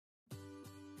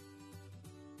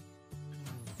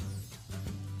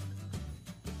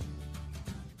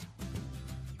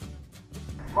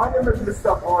My name is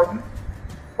Mr. Gordon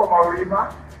from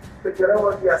Arima. Together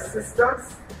with the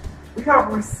assistants, we have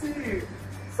received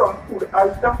some food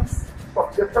items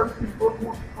from different people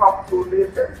who have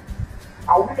donated.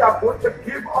 And we are going to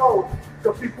give out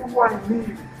to people who are in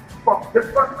need from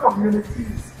different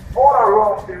communities all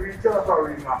around the region of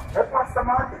Arima. Hey, Pastor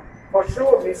Martin? For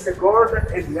sure, Mr. Gordon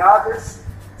and the others.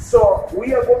 So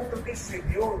we are going to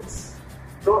distribute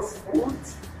those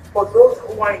foods for those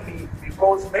who are in need,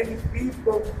 because many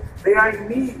people, they are in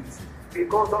need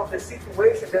because of the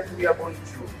situation that we are going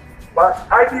through. But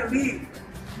I believe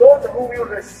those who will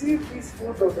receive this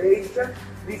food donation,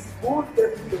 this food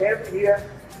that we have here,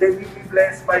 they will be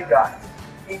blessed by God.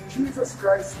 In Jesus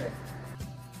Christ's name.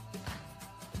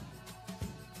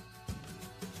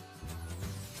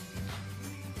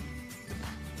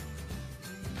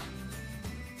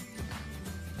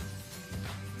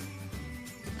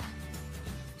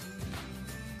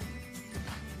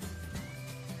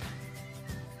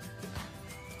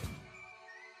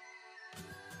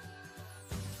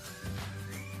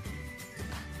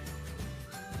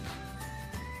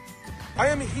 I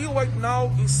am here right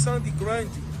now in Sandy Grande,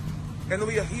 and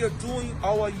we are here doing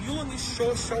our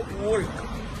unisocial work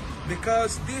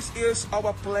because this is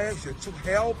our pleasure to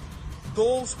help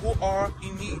those who are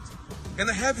in need. And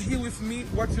I have here with me,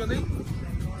 what's your name?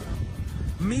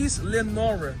 Miss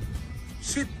Lenora.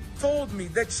 She told me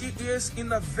that she is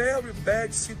in a very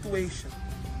bad situation.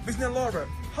 Miss Lenora,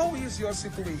 how is your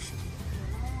situation?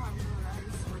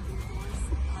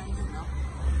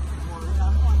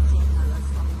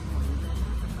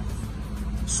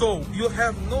 So you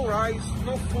have no rice,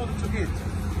 no food to eat.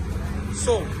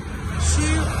 So she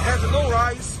has no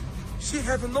rice, she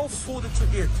has no food to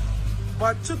eat.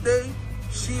 But today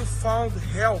she found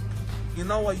help in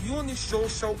our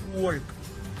unisocial work.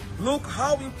 Look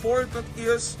how important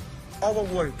is our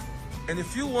work. And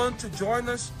if you want to join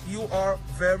us, you are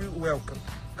very welcome.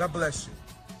 God bless you.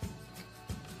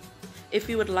 If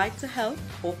you would like to help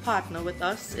or partner with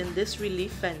us in this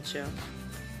relief venture,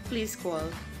 please call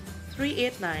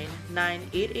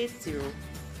 389-9880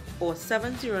 or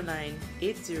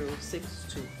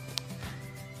 709-8062.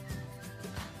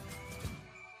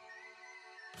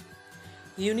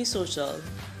 Unisocial,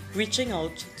 reaching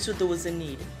out to those in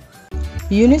need.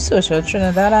 Unisocial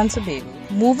Trinidad and Tobago,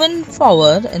 moving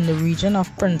forward in the region of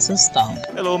Princestown.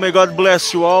 Hello, may God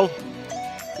bless you all.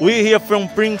 We're here from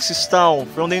Princestown,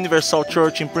 from the Universal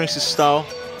Church in Princestown.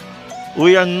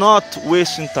 We are not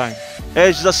wasting time.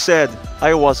 As Jesus said,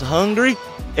 I was hungry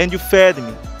and you fed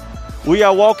me. We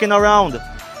are walking around.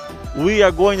 We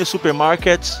are going to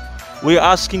supermarkets. We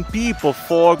are asking people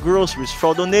for groceries,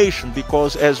 for donation,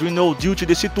 because as we know, due to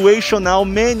the situation now,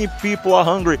 many people are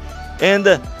hungry.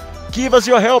 And give us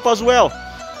your help as well.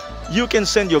 You can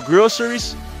send your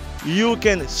groceries. You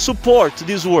can support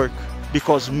this work,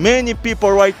 because many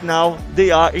people right now,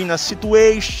 they are in a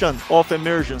situation of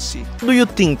emergency. What do you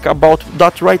think about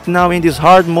that right now in this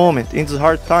hard moment, in this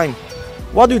hard time?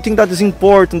 What do you think that is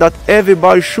important that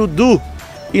everybody should do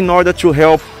in order to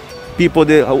help people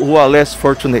who are less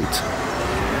fortunate?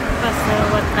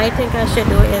 Pastor, what I think I should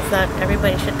do is that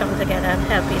everybody should come together and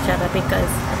help each other, because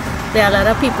there are a lot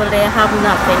of people there have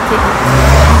nothing to eat.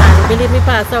 And believe me,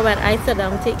 Pastor, when I sit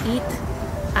down to eat,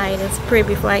 I just pray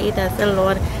before I eat. I say,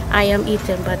 Lord, I am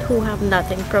eating, but who have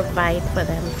nothing, provide for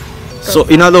them. So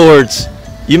in other words,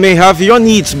 you may have your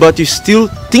needs, but you're still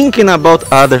thinking about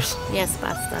others. Yes,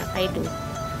 Pastor, I do.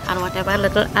 And whatever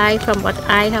little from what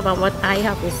I have and what I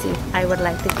have received, I would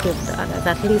like to give to others.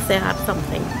 At least they have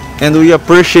something. And we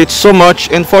appreciate so much,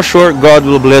 and for sure God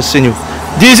will bless you.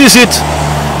 This is it.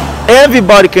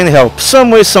 Everybody can help,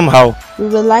 some way, somehow. We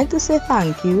would like to say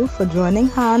thank you for joining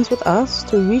hands with us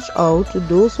to reach out to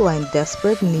those who are in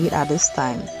desperate need at this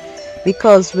time,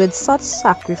 because with such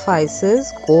sacrifices,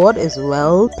 God is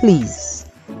well pleased.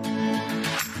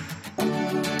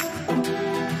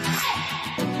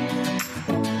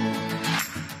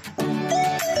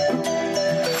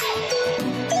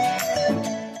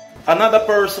 Another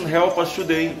person helped us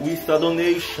today with a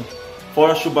donation for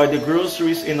us to buy the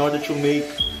groceries in order to make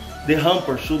the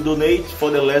hampers, to donate for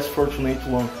the less fortunate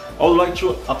one. I would like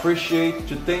to appreciate,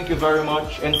 to thank you very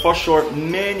much, and for sure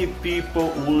many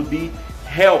people will be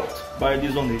helped by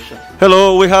this donation.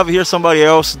 Hello, we have here somebody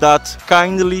else that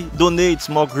kindly donates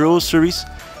more groceries,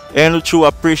 and to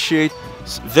appreciate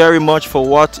very much for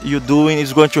what you're doing.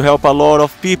 Is going to help a lot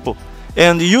of people.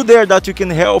 And you there that you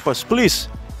can help us, please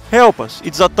help us.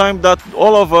 It's a time that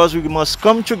all of us, we must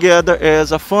come together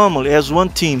as a family, as one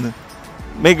team.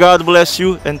 May God bless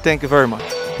you, and thank you very much.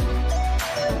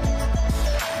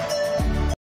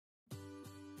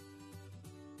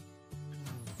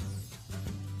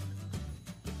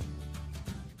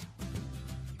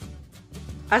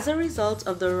 As a result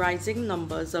of the rising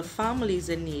numbers of families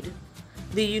in need,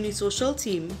 the Unisocial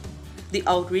team, the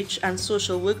Outreach and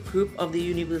Social Work Group of the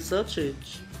Universal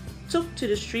Church, took to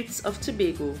the streets of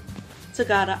Tobago to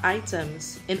gather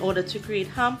items in order to create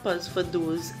hampers for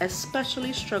those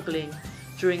especially struggling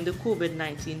during the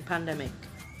COVID-19 pandemic.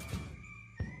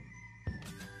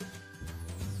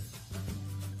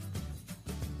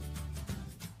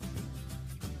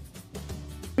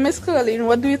 Ms. Curlin,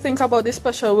 what do you think about the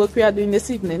special work we are doing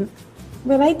this evening?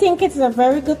 Well, I think it's a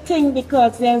very good thing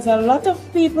because there's a lot of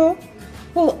people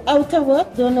who out of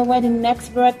work, don't know where the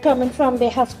next bread coming from. They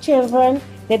have children,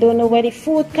 they don't know where the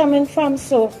food coming from.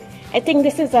 So I think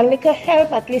this is a little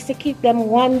help, at least to keep them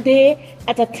one day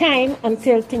at a time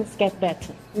until things get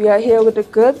better. We are here with the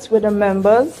goods, with the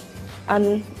members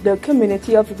and the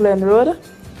community of Glen Road.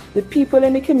 The people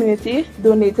in the community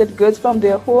donated goods from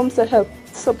their homes to help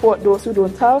support those who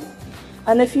don't have.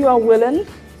 And if you are willing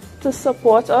to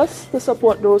support us, to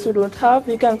support those who don't have,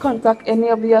 you can contact any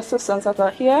of the assistants that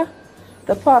are here.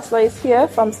 The pastor is here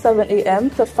from 7 a.m.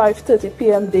 to 5:30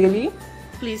 p.m. daily.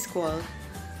 Please call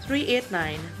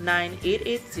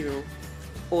 389-9880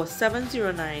 or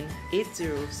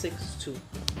 709-8062.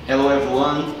 Hello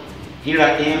everyone, here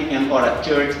I am in our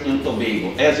church in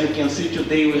Tobago. As you can see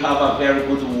today we have a very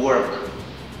good work.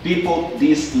 People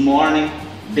this morning,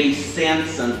 they sent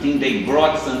something, they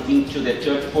brought something to the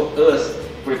church for us,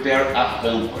 prepare a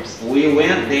hampers. We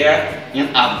went there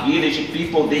in a village,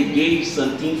 people they gave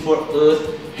something for us,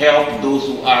 help those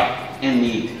who are in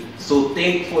need. So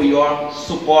thank for your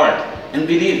support and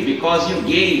believe because you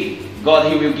gave,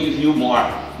 God He will give you more,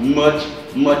 much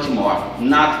more.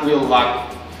 Not will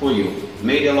lack for you.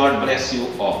 May the Lord bless you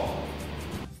all.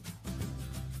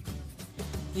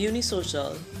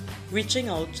 Unisocial, reaching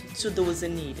out to those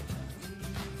in need.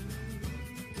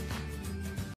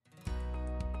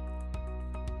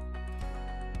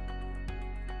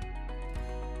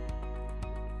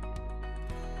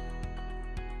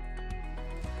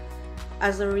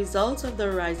 As a result of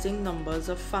the rising numbers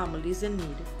of families in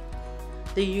need,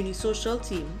 the Unisocial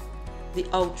team, the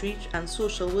Outreach and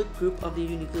Social Work Group of the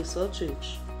Universal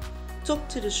Church, took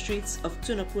to the streets of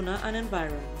Tunapuna and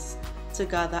environs to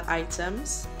gather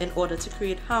items in order to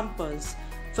create hampers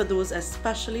for those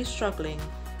especially struggling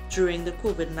during the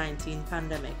COVID-19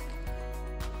 pandemic.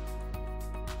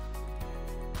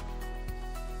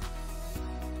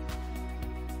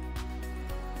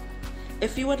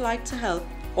 If you would like to help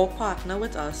or partner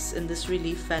with us in this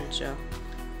relief venture,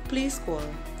 please call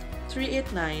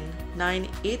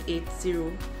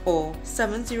 389-9880 or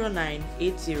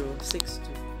 709-8062.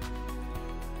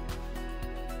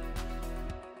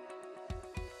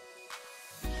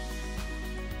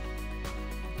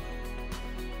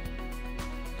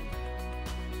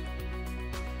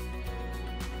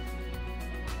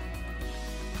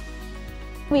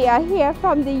 We are here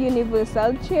from the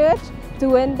Universal Church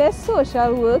doing this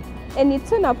social work in the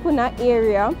Tunapuna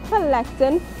area,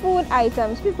 collecting food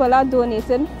items. People are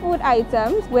donating food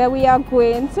items where we are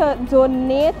going to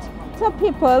donate to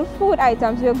people food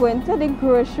items. We are going to the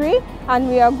grocery and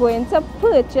we are going to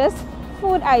purchase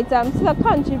food items to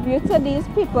contribute to these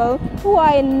people who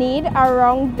are in need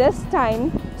around this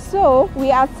time. So we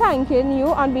are thanking you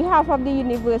on behalf of the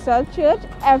Universal Church,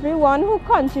 everyone who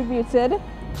contributed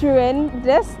during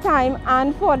this time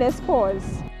and for this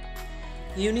cause.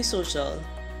 Unisocial,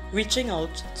 reaching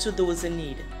out to those in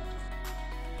need.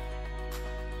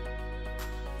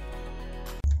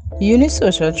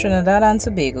 Unisocial Trinidad and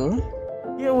Tobago.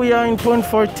 Here we are in point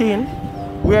 14.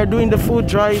 We are doing the food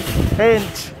drive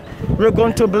and we're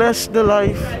going to bless the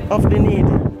life of the needy.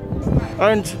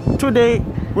 And today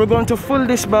we're going to fill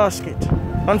this basket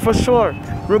and for sure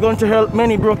we're going to help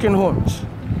many broken homes.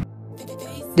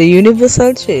 The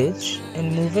Universal Church,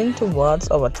 in moving towards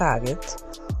our target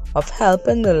of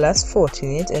helping the less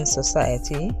fortunate in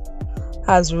society,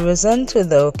 has risen to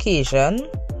the occasion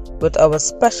with our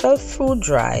special food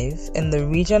drive in the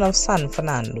region of San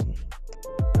Fernando.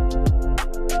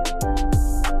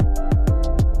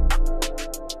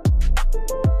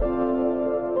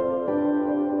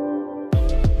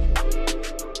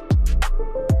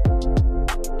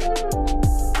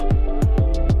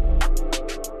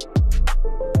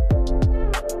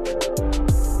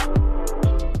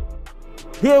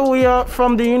 Here we are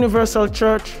from the Universal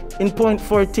Church in point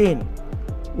 14.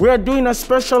 We are doing a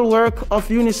special work of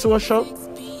Unisocial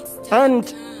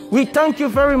and we thank you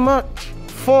very much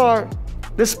for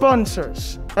the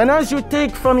sponsors. And as you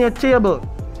take from your table,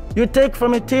 you take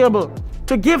from a table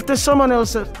to give to someone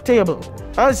else's table.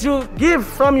 As you give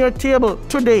from your table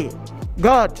today,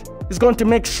 God is going to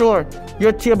make sure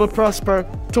your table prosper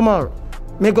tomorrow.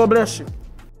 May God bless you.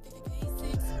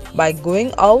 by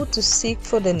going out to seek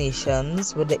for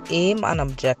donations with the aim and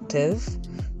objective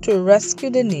to rescue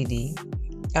the needy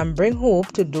and bring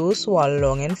hope to those who are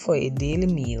longing for a daily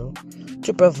meal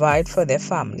to provide for their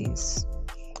families.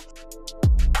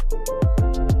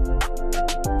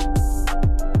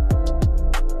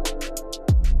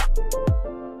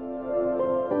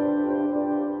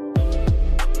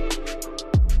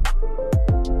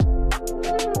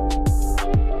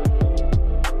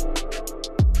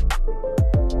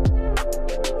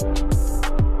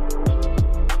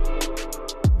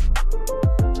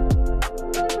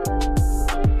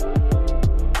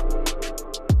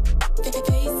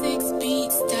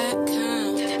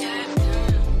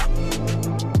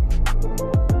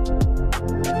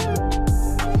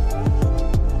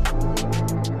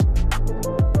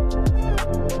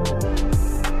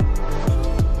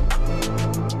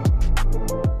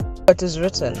 It is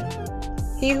written,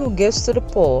 "He who gives to the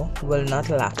poor will not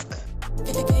lack."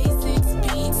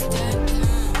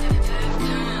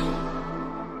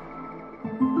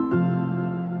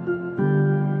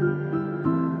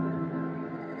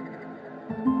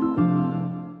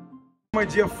 My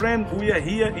dear friend, we are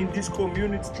here in this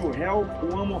community to help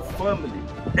one family.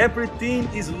 Everything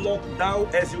is locked down,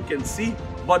 as you can see,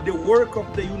 but the work of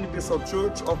the Universal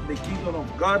Church of the Kingdom of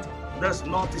God does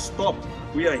not stop.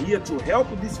 We are here to help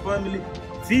this family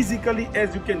physically,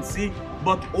 as you can see,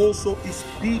 but also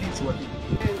spiritually.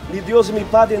 Mi Deus e mi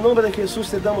Padre, em nome de Jesus,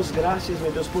 te damos graças,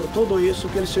 meu Deus, por tudo isso,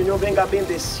 que o Senhor venga a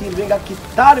bendecir, venga a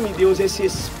quitar, meu Deus, esse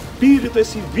espírito,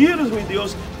 esse vírus, meu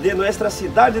Deus, de nossa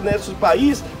cidade, de nosso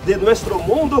país, de nosso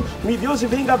mundo, meu Deus, e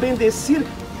venga a bendecir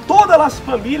todas as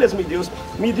famílias, meu Deus,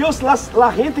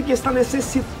 a gente que está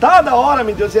necessitada agora,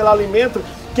 meu Deus, do alimento,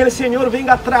 que o Senhor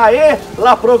venga a trazer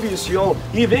a provisão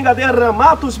e venga a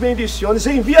derramar tus bendições.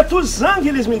 Envia tus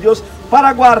ángeles, meu Deus,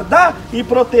 para guardar e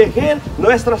proteger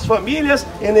nossas famílias,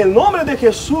 em nome de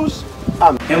Jesus.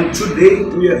 Amém. And today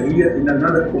we are here in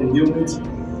another community.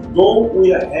 Though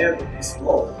we are having this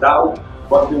lockdown,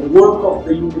 but the work of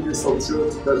the Universal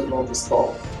Church does not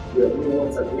stop. We are here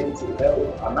once again to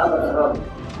help another family,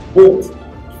 both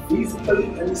physically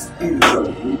and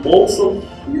spiritually.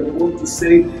 We are going to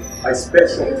say a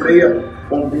special prayer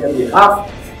on their behalf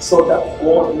so that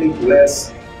God may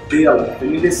bless their life.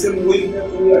 And in the same way that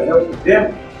we are helping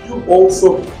them,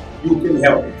 you can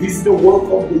help. This is the work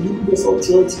of the Universal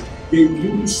Church, the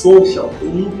Unisocial,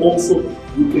 and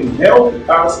you can help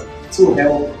us to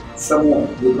help someone.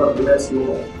 May God bless you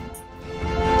all.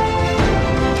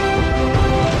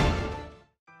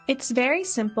 It's very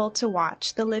simple to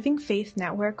watch the Living Faith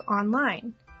Network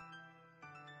online.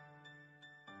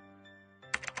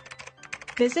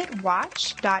 Visit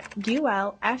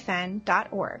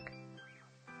watch.ulfn.org.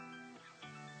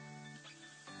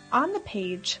 On the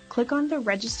page, click on the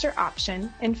Register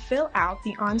option and fill out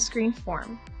the on-screen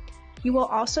form. You will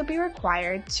also be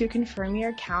required to confirm your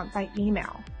account by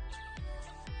email.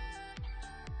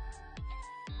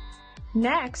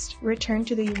 Next, return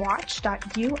to the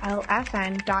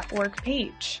watch.ulfn.org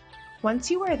page.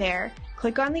 Once you are there,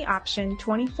 click on the option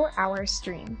 24-hour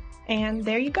stream, and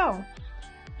there you go.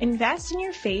 Invest in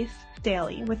your faith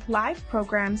daily with live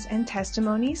programs and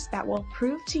testimonies that will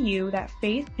prove to you that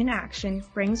faith in action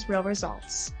brings real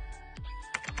results.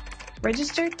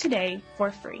 Register today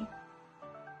for free.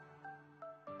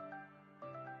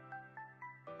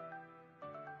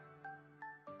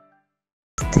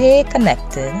 Stay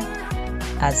connected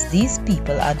as these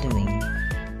people are doing.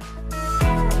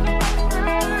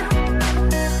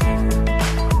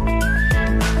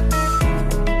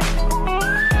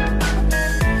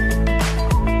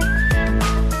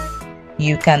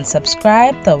 You can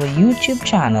subscribe to our YouTube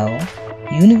channel,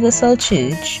 Universal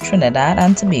Church Trinidad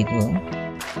and Tobago,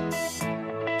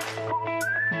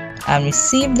 and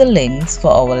receive the links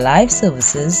for our live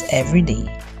services every day.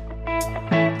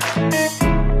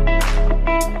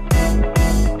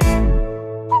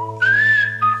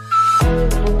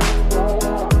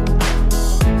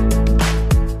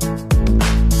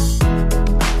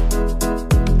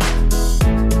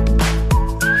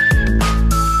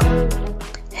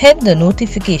 Hit the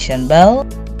notification bell,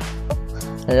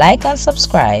 like and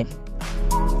subscribe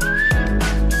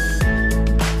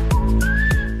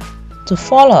to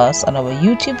follow us on our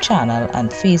YouTube channel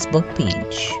and Facebook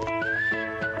page.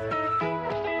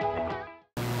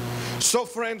 So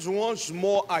friends, once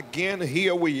more again,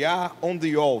 here we are on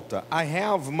the altar. I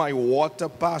have my water,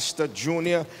 Pastor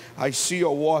Junior. I see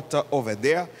your water over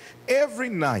there. Every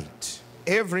night,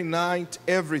 every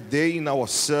day in our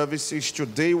services.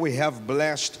 Today we have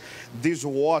blessed this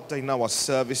water in our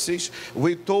services.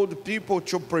 We told people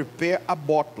to prepare a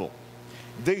bottle.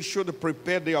 they should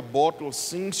prepare their bottles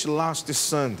since last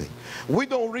Sunday. We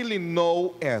don't really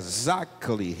know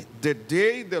exactly the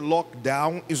day the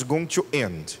lockdown is going to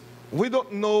end. We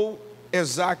don't know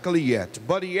exactly yet,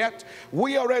 but yet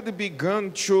we already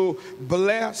begun to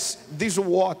bless this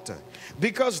water,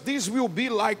 because this will be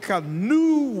like a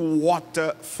new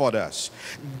water for us.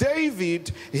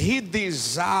 David, he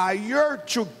desired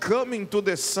to come into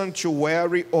the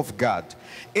sanctuary of God,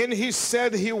 and he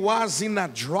said he was in a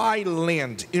dry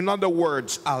land. In other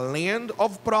words, a land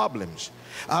of problems,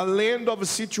 a land of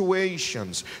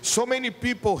situations. So many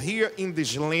people here in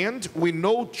this land. We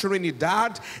know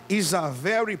Trinidad is a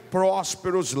very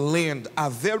prosperous land, a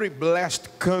very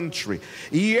blessed country.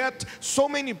 Yet so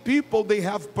many people, they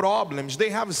have problems, they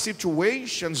have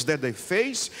situations that they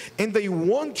face, and they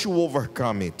want to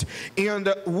overcome it.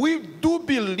 And we do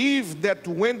believe that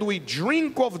when we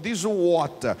drink of this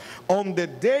water on the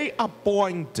day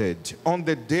appointed,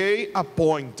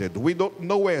 we don't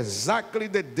know exactly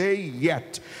the day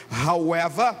yet.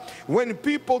 However, when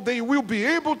people, they will be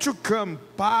able to come,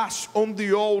 pass on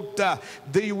the altar,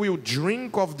 they will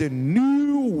drink of the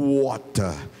new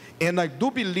water. And I do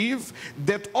believe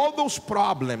that all those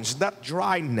problems, that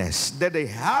dryness that they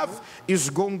have, is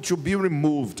going to be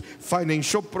removed.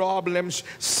 Financial problems,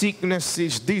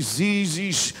 sicknesses,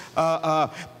 diseases,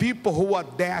 people who are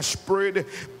desperate,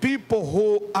 people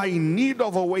who are in need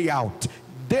of a way out,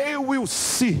 they will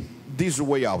see this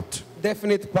way out.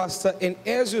 Definitely, Pastor. And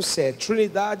as you said,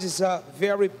 Trinidad is a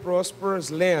very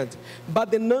prosperous land, but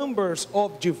the numbers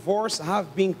of divorce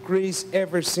have been increased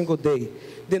every single day.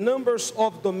 The numbers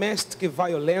of domestic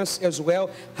violence as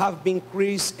well have been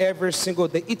increased every single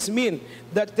day. It means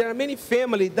that there are many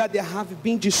families that they have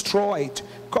been destroyed.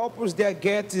 Couples that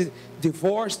get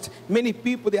divorced, many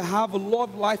people, they have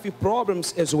love life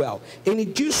problems as well.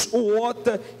 And this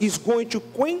water is going to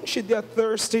quench their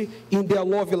thirst in their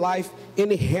love life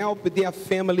and help their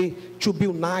family to be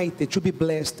united, to be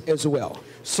blessed as well.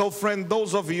 So friend,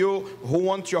 those of you who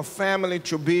want your family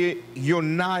to be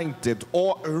united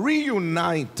or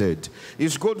reunited,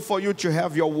 it's good for you to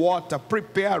have your water.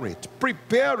 Prepare it,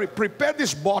 prepare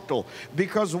this bottle,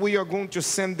 because we are going to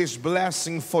send this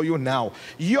blessing for you now.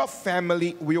 Your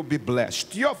family will be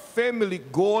blessed. Your family,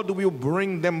 God will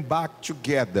bring them back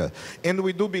together. And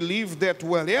we do believe that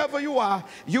wherever you are,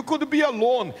 you could be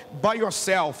alone by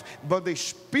yourself, but the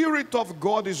Spirit of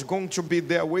God is going to be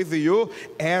there with you,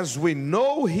 as we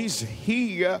know He's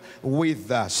here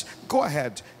with us. Go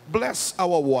ahead, bless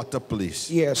our water, please.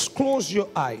 Yes, close your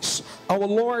eyes. Our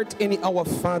Lord and our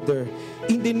Father,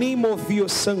 in the name of your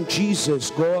Son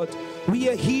Jesus, God, we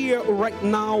are here right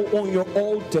now on your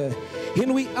altar,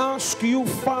 and we ask you,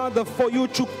 Father, for you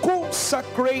to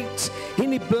consecrate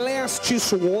and bless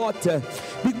this water,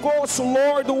 because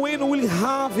Lord, when we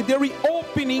have the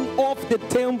reopening of the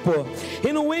temple,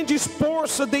 and when this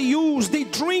person they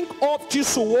drink of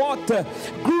this water,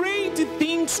 great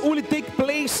things will take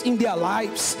place in their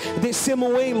lives. The same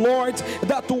way, Lord,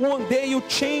 that one day you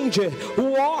change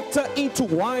water into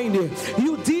wine,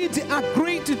 you did a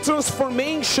great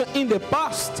transformation in the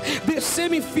past. The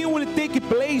same thing will take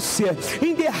place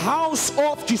in the house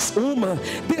of this woman,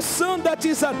 the son that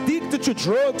is addicted to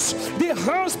drugs, the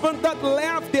husband that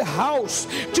left the house,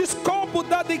 this couple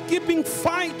that they keeping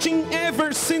fighting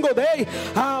every single day.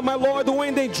 My Lord,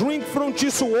 when they drink from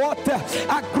this water,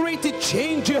 a great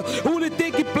change will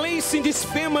take place in this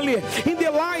family, in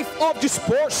the life of this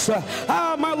person.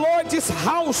 My Lord, this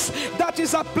house that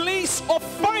is a place of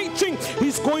fighting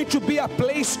is going to be a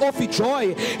place of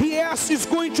joy. Yes, it's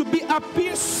going to be a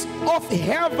piece of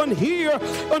heaven here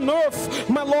on earth.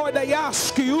 My Lord, I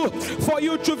ask you for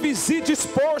you to visit this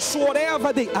person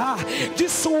wherever they are.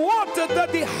 This water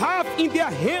that they have in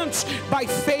their hands by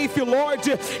faith, Lord,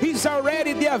 is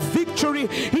already their victory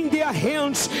in their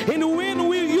hands. And when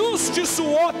we use this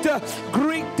water,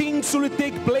 great things will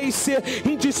take place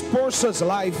in this person's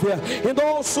life. And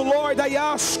also, Lord, I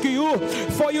ask you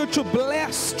for you to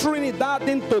bless Trinidad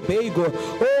and Tobago.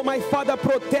 Oh, my Father,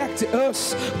 protect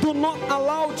us. Do not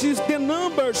allow the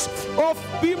numbers of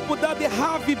people that they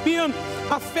have been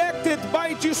affected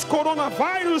by this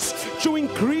coronavirus to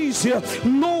increase.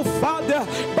 No, Father,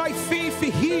 by faith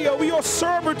here, we are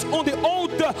servants on the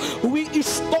altar, we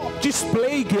stop this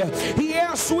plague.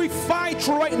 Yes, we fight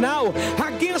right now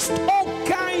against all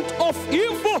kinds of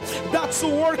evil that's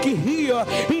working here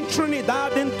in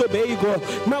Trinidad and Tobago.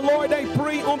 My Lord, I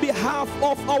pray on behalf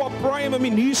of our Prime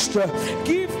Minister,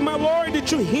 give, my Lord,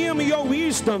 to him your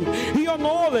wisdom, your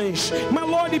knowledge. My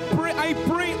Lord, I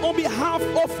pray on behalf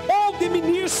of all the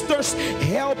ministers,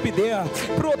 help them,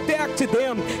 protect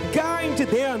them, guide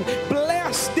them,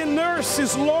 bless the nurse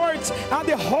nurses, Lord, at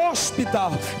the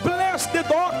hospital. Bless the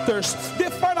doctors, the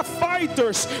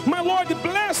firefighters. My Lord,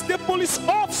 bless the police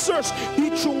officers,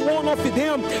 each one of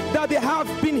them that they have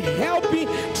been helping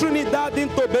Trinidad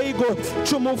and Tobago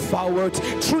to move forward.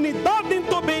 Trinidad and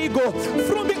Tobago,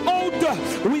 from the altar,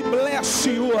 we bless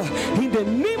you in the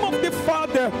name of the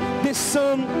Father, the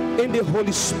Son, and the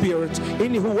Holy Spirit.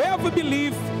 And whoever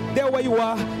believes, there where you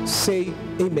are, say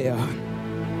amen.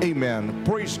 Amen.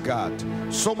 Praise God.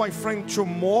 So my friend,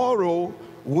 tomorrow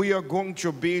we are going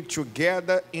to be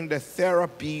together in the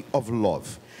therapy of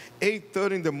love.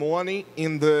 8:30 in the morning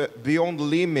in the Beyond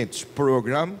Limits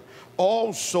program.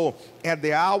 Also at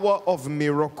the hour of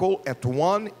miracle at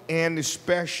 1, and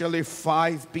especially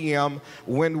 5 p.m.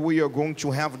 when we are going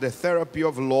to have the therapy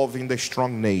of love in the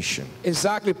Strong Nation.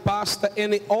 Exactly, Pastor.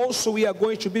 And also we are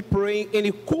going to be praying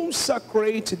and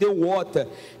consecrate the water,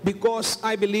 because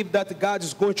I believe that God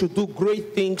is going to do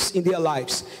great things in their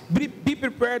lives. Be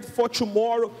prepared for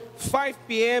tomorrow, 5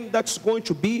 p.m. That's going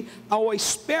to be our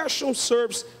special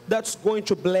service that's going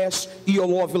to bless your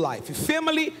love life.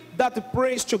 Family that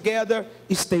prays together,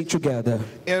 stay together.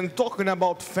 And talking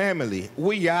about family,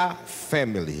 we are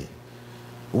family.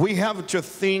 We have to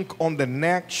think on the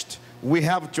next. We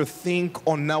have to think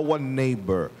on our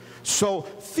neighbor. So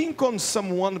think on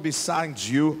someone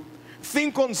besides you.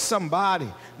 Think on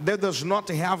somebody that does not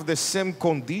have the same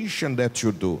condition that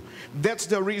you do. That's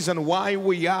the reason why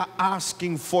we are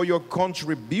asking for your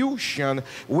contribution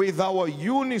with our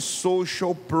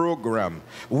Unisocial program.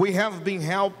 We have been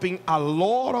helping a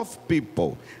lot of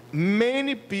people.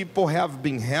 Many people have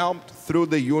been helped through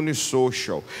the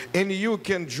Unisocial, and you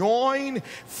can join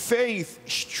faith,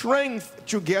 strength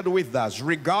together with us.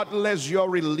 Regardless your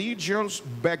religion's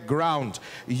background,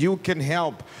 you can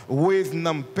help with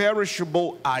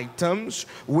non-perishable items,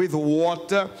 with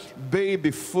water,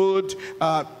 baby food,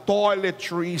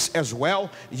 toiletries as well.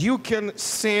 You can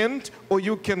send or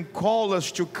you can call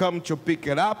us to come to pick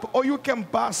it up, or you can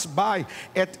pass by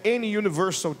at any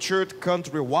Universal Church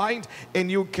countrywide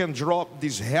and you can drop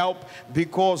this help,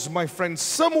 because my friend,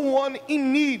 someone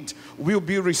in need will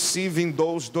be receiving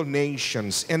those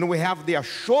donations. And we have the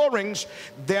assurance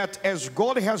that as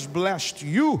God has blessed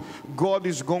you, God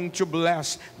is going to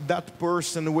bless that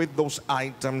person with those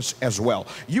items as well.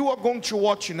 You are going to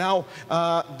watch now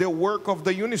the work of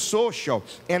the Unisocial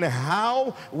and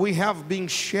how we have been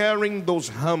sharing those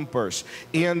hampers.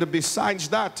 And besides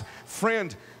that,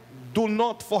 friend, do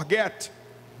not forget,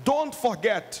 don't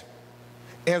forget,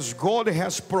 as God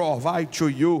has provided to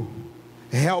you,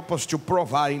 help us to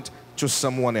provide to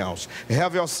someone else.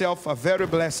 Have yourself a very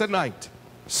blessed night.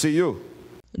 See you.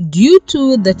 Due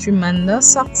to the tremendous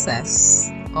success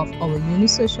of our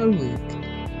Unisocial work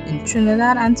in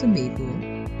Trinidad and Tobago,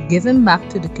 giving back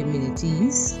to the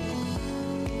communities,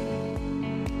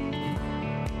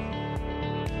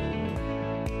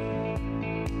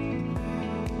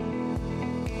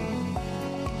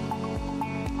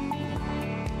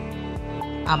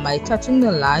 and by touching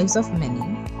the lives of many,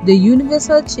 the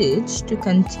Universal Church to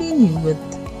continue with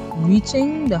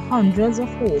reaching the hundreds of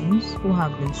homes who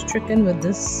have been stricken with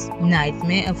this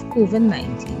nightmare of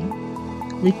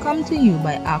COVID-19, we come to you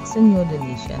by asking your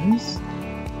donations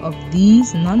of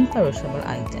these non-perishable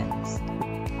items: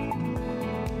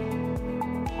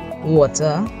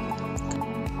 water,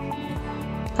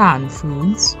 canned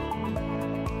foods,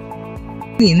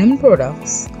 cleaning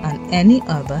products, and any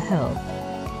other help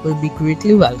will be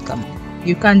greatly welcome.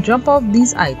 You can drop off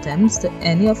these items to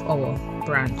any of our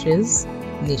branches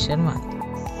nationwide.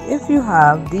 If you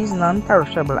have these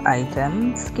non-perishable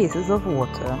items, cases of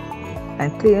water,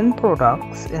 and cleaning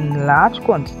products in large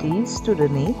quantities to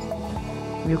donate,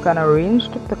 you can arrange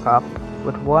to pick up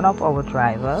with one of our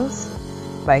drivers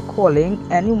by calling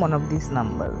any one of these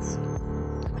numbers: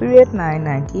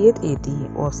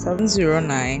 389-9880 or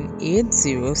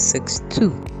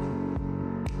 709-8062.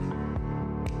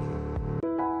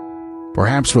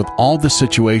 Perhaps with all the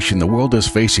situation the world is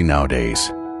facing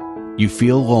nowadays, you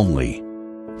feel lonely,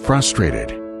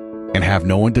 frustrated, and have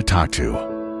no one to talk to.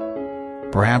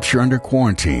 Perhaps you're under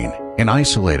quarantine and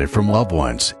isolated from loved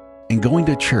ones, and going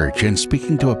to church and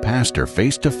speaking to a pastor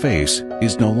face-to-face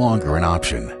is no longer an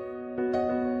option.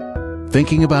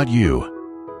 Thinking about you,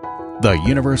 the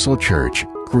Universal Church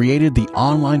created the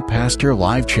Online Pastor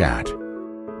Live Chat.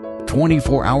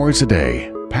 24 hours a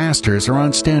day, pastors are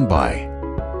on standby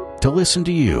to listen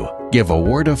to you, give a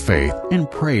word of faith, and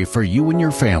pray for you and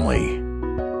your family.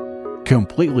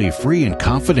 Completely free and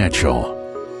confidential.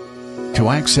 To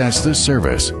access this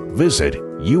service, visit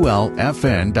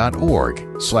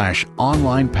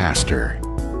ulfn.org/onlinepastor.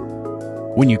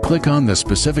 When you click on the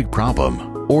specific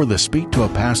problem or the Speak to a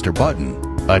Pastor button,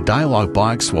 A dialog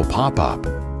box will pop up.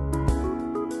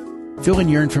 Fill in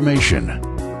your information.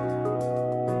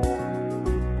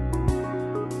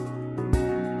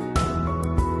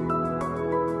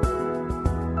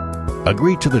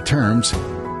 Agree to the terms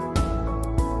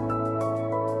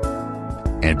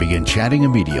and begin chatting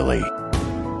immediately.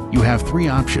 You have 3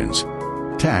 options: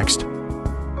 text,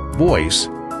 voice,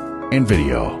 and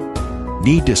video.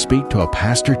 Need to speak to a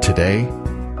pastor today?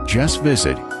 Just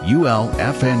visit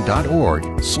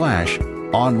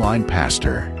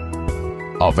ulfn.org/onlinepastor.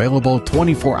 Available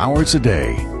 24 hours a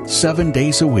day, 7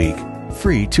 days a week,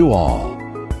 free to all.